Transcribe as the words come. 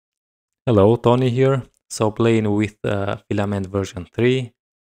Hello, Tony here. So playing with Filament version 3,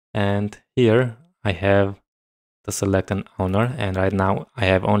 and here I have to select an owner, and right now I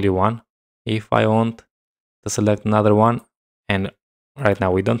have only one. If I want to select another one, and right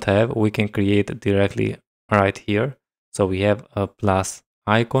now we don't have, we can create directly right here. So we have a plus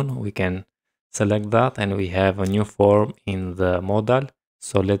icon, we can select that, and we have a new form in the modal.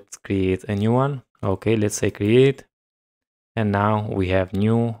 So let's create a new one. Okay, let's say create, and now we have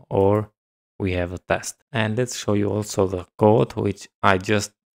new, or we have a test. And let's show you also the code, which I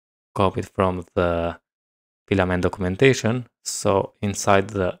just copied from the Filament documentation. So inside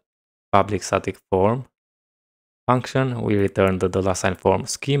the public static form function, we return the $sign form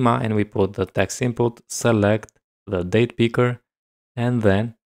schema, and we put the text input, select the date picker, and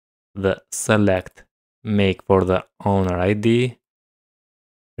then the select make for the owner ID,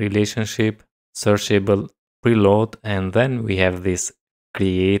 relationship, searchable, preload, and then we have this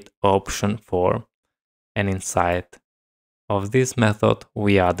create option form, and inside of this method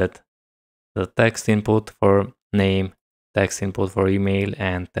we added the text input for name, text input for email,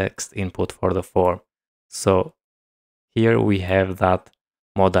 and text input for the form. So here we have that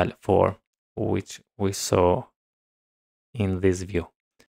modal form which we saw in this view.